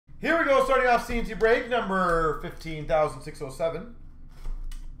Here we go, starting off CNC break, number 15,607.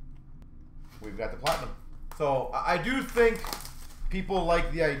 We've got the platinum. So I do think people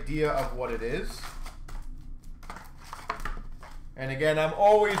like the idea of what it is. And again, I'm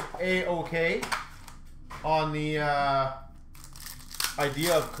always A-okay on the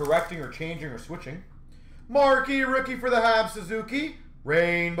idea of correcting or changing or switching. Marquee rookie for the Habs Suzuki.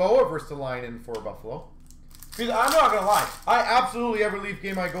 Rainbow, a Verstalainen for Buffalo. Because I'm not going to lie, I absolutely every Leaf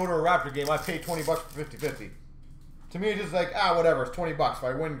game I go to, a Raptor game, I pay 20 bucks for 50-50. To me, it's just like, whatever, it's 20 bucks. If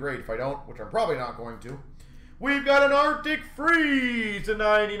I win, great. If I don't, which I'm probably not going to. We've got an Arctic Freeze to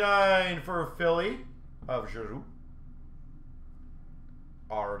 99 for Philly of Giroux.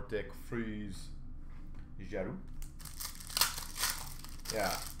 Arctic Freeze. Giroux.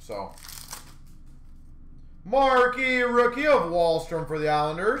 Yeah, so. Marquee rookie of Wallstrom for the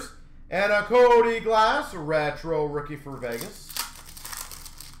Islanders. And a Cody Glass retro rookie for Vegas.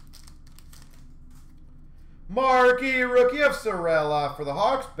 Marquee rookie of Sorella for the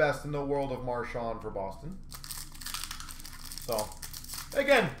Hawks. Best in the world of Marchand for Boston. So,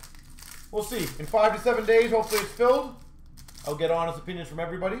 again, we'll see. In 5 to 7 days, hopefully it's filled. I'll get honest opinions from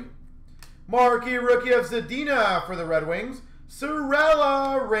everybody. Marquee rookie of Zadina for the Red Wings.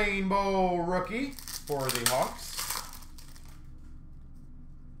 Sorella rainbow rookie for the Hawks.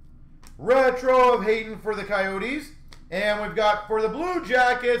 Retro of Hayden for the Coyotes. And we've got for the Blue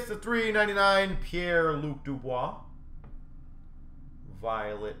Jackets, the $3.99 Pierre-Luc Dubois.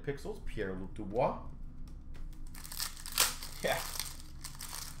 Violet Pixels, Pierre-Luc Dubois. Yeah.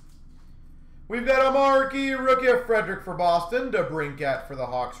 We've got a marquee rookie of Frederick for Boston. DeBrincat for the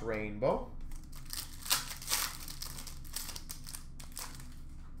Hawks Rainbow.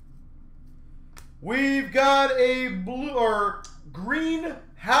 We've got a blue or green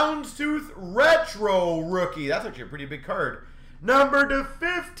Houndstooth retro rookie. That's actually a pretty big card. Number to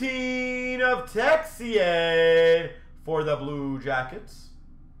 15 of Texier for the Blue Jackets.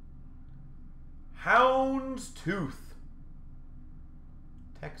 Houndstooth.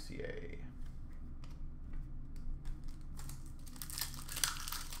 Texier.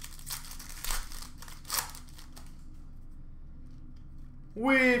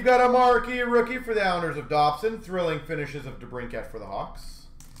 We've got a marquee rookie for the Islanders of Dobson. Thrilling finishes of DeBrincat for the Hawks.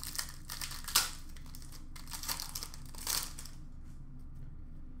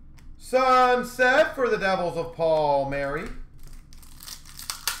 Sunset for the Devils of Paul Mary.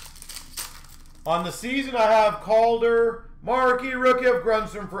 On the season, I have Calder, marquee rookie of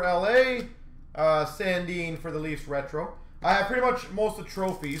Grunstrom for LA, Sandine for the Leafs retro. I have pretty much most of the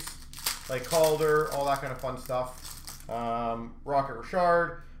trophies, like Calder, all that kind of fun stuff. Rocket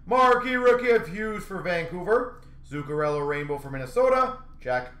Richard, marquee rookie of Hughes for Vancouver, Zuccarello rainbow for Minnesota,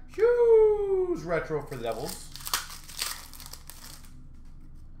 Jack Hughes retro for the Devils.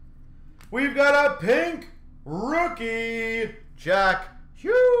 We've got a pink rookie, Jack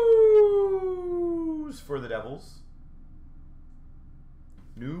Hughes for the Devils.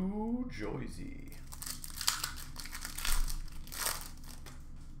 New Jersey.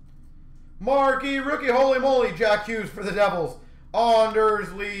 Marquee rookie, holy moly, Jack Hughes for the Devils.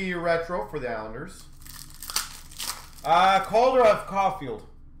 Anders Lee retro for the Islanders. Calder of Caulfield.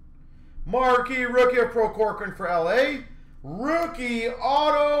 Marquee rookie of Pro Corcoran for LA. Rookie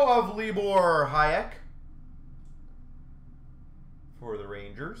auto of Libor Hayek for the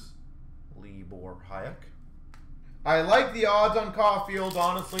Rangers. Libor Hayek. I like the odds on Caulfield,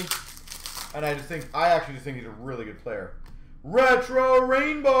 honestly, and I actually just think he's a really good player. Retro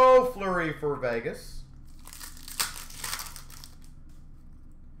rainbow Fleury for Vegas.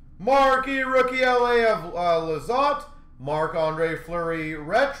 Marquee rookie LA of Lizotte. Marc-Andre Fleury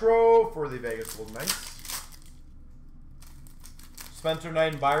retro for the Vegas Golden Knights. Spencer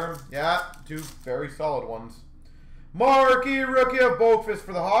Knight and Byram. Yeah, two very solid ones. Marquee rookie of Boakfist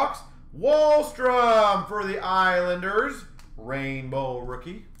for the Hawks. Wallstrom for the Islanders. Rainbow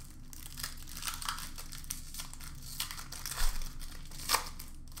rookie.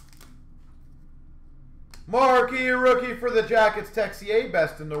 Marquee rookie for the Jackets, Texier.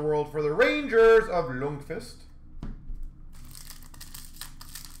 Best in the world for the Rangers of Lundqvist.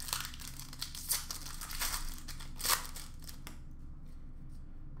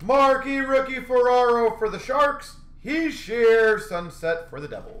 Marquee rookie Ferraro for the Sharks. He shares sunset for the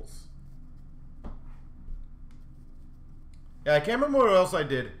Devils. Yeah, I can't remember what else I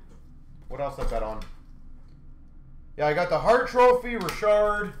did. What else I bet on? Yeah, I got the Hart Trophy,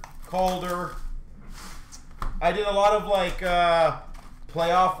 Richard, Calder. I did a lot of like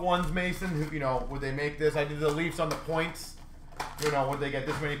playoff ones, Mason. Who, you know, would they make this? I did the Leafs on the points. You know, would they get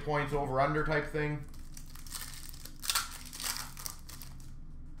this many points over under type thing?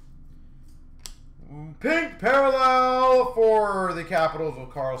 Pink parallel for the Capitals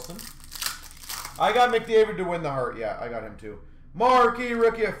of Carlson. I got McDavid to win the Hart. Yeah, I got him too. Marquee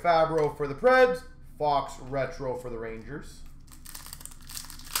rookie of Fabro for the Preds. Fox retro for the Rangers.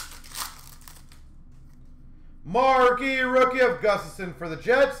 Marquee rookie of Gustafson for the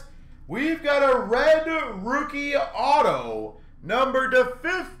Jets. We've got a red rookie auto, number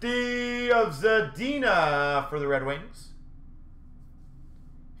 /50 of Zadina for the Red Wings.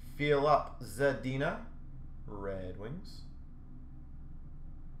 Feel up Zadina, Red Wings.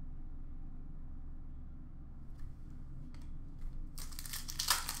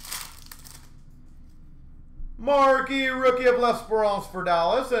 Marquee rookie of L'Esperance for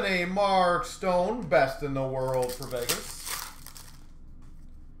Dallas, and a Mark Stone, best in the world for Vegas.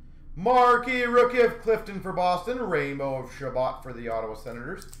 Marquee rookie of Clifton for Boston, rainbow of Shabbat for the Ottawa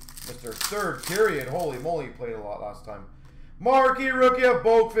Senators. Mr. Third period, holy moly, he played a lot last time. Marquee rookie of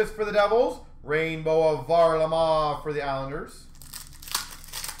Boakfist for the Devils, rainbow of Varlamov for the Islanders.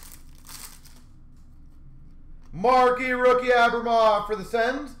 Marquee rookie Abramov for the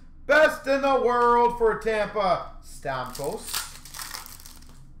Sens. Best in the world for Tampa, Stamkos.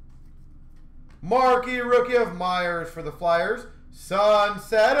 Marquee rookie of Myers for the Flyers.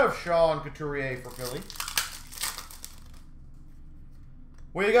 Sunset of Sean Couturier for Philly.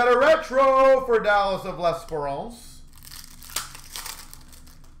 We got a retro for Dallas of L'Esperance.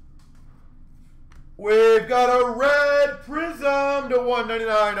 We've got a red prism to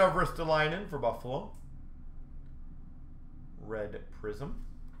 199 of Ristolainen for Buffalo. Red prism.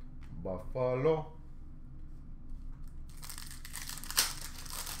 Buffalo.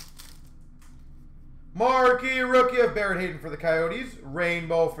 Marquee rookie of Barrett Hayton for the Coyotes.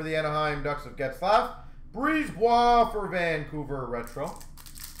 Rainbow for the Anaheim Ducks of Getzlaf. Brisebois for Vancouver retro.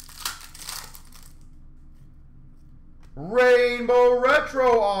 Rainbow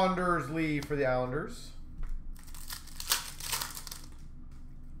retro Anders Lee for the Islanders.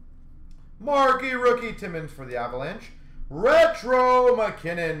 Marquee rookie Timmins for the Avalanche. Retro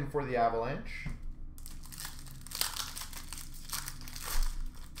McKinnon for the Avalanche.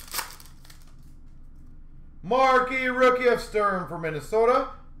 Marquee rookie of Stern for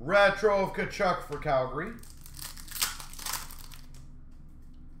Minnesota. Retro of Kachuk for Calgary.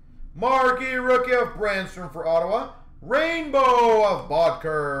 Marquee rookie of Brandstrom for Ottawa. Rainbow of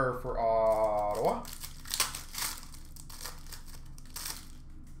Bodker for Ottawa.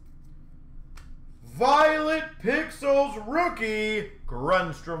 Violet Pixels rookie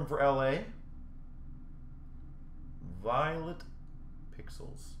Grundstrom for LA. Violet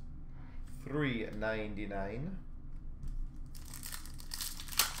Pixels. $3.99.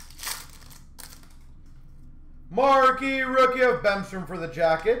 Marquee rookie of Bemstrom for the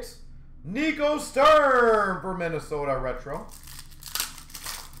Jackets. Nico Sturm for Minnesota retro.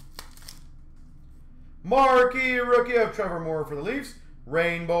 Marquee rookie of Trevor Moore for the Leafs.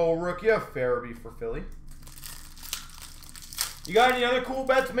 Rainbow rookie of Farabee for Philly. You got any other cool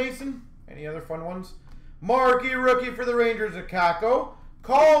bets, Mason? Any other fun ones? Marquee rookie for the Rangers of Kako.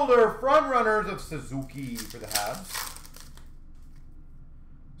 Calder frontrunners of Suzuki for the Habs.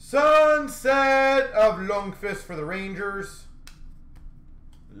 Sunset of Lundqvist for the Rangers.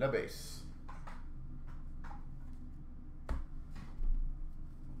 La base.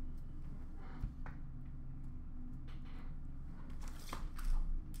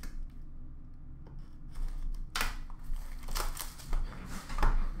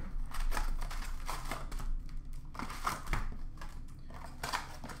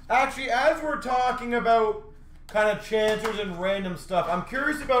 Actually, as we're talking about kind of chancers and random stuff, I'm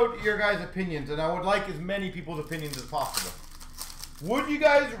curious about your guys' opinions, and I would like as many people's opinions as possible. Would you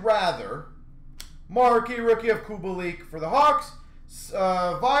guys rather Marquee rookie of Kubalik for the Hawks,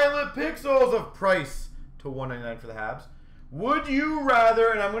 Violet Pixels of Price to 199 for the Habs? Would you rather,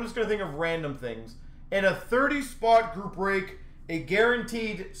 and I'm just going to think of random things, in a 30-spot group break, a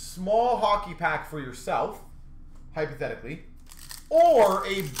guaranteed small hockey pack for yourself, hypothetically, or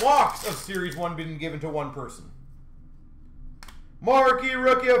a box of Series 1 being given to one person? Marquee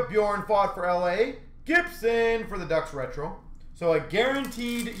rookie of Bjorn Fott for LA. Gibson for the Ducks retro. So a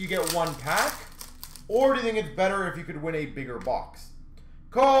guaranteed you get one pack, or do you think it's better if you could win a bigger box?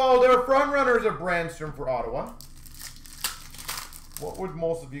 Calder frontrunners of Brandstrom for Ottawa. What would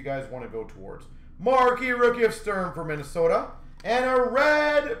most of you guys want to go towards? Marquee rookie of Stern for Minnesota. And a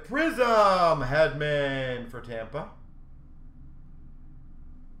red prism Hedman for Tampa.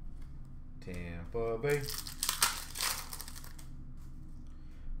 Tampa Bay.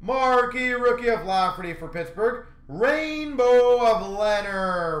 Marquee rookie of Lafferty for Pittsburgh. Rainbow of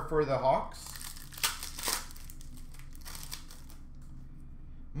Leonard for the Hawks.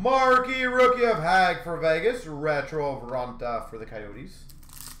 Marquee rookie of Hag for Vegas. Retro of Ronta for the Coyotes.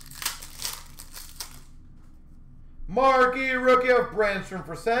 Marquee rookie of Brandstrom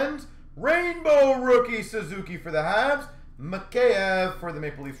for Sens. Rainbow rookie Suzuki for the Habs. Mikheyev for the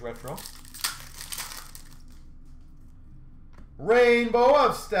Maple Leafs retro. Rainbow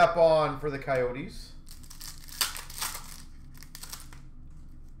of Stepan for the Coyotes.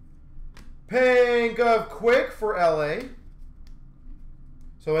 Pink of Quick for LA.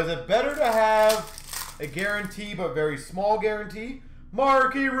 So is it better to have a guarantee but very small guarantee?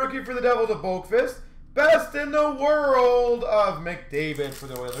 Marquee rookie for the Devils of Boakfist. Best in the world of McDavid for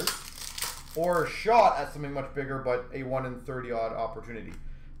the Oilers. Or a shot at something much bigger, but a 1 in 30 odd opportunity.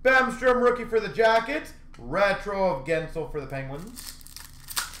 Bemstrom rookie for the Jackets. Retro of Gensel for the Penguins.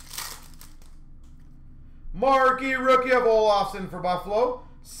 Marquee rookie of Olofsson for Buffalo.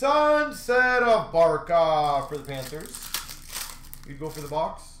 Sunset of Barkov for the Panthers. You'd go for the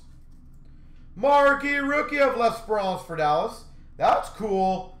box. Marquee rookie of L'Esperance for Dallas. That's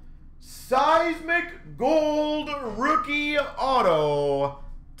cool. Seismic Gold rookie auto.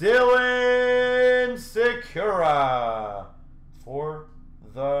 CloutsnChara for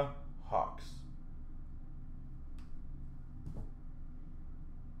the Hawks.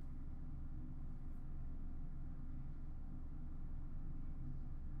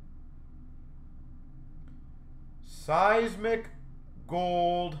 Seismic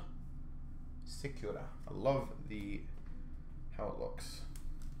Gold Secura. I love how it looks.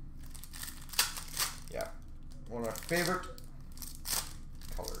 Yeah, one of my favorite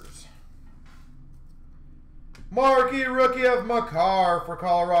colors. Marquee rookie of Makar for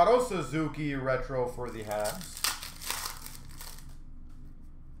Colorado. Suzuki retro for the Habs.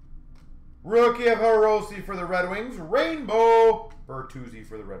 Rookie of Hiroshi for the Red Wings. Rainbow Bertuzzi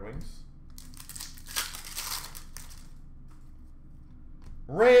for the Red Wings.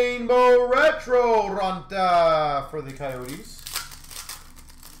 Rainbow retro Ronta for the Coyotes.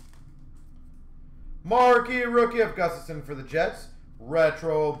 Marquee rookie of Gustafson for the Jets.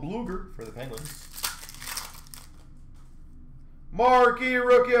 Retro Bluger for the Penguins. Marquee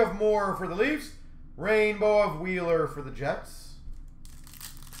rookie of Moore for the Leafs. Rainbow of Wheeler for the Jets.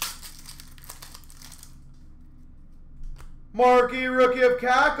 Marquee rookie of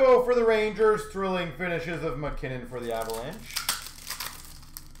Kako for the Rangers. Thrilling finishes of McKinnon for the Avalanche.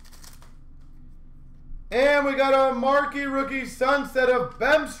 And we got a marquee rookie sunset of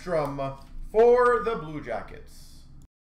Bemstrom for the Blue Jackets.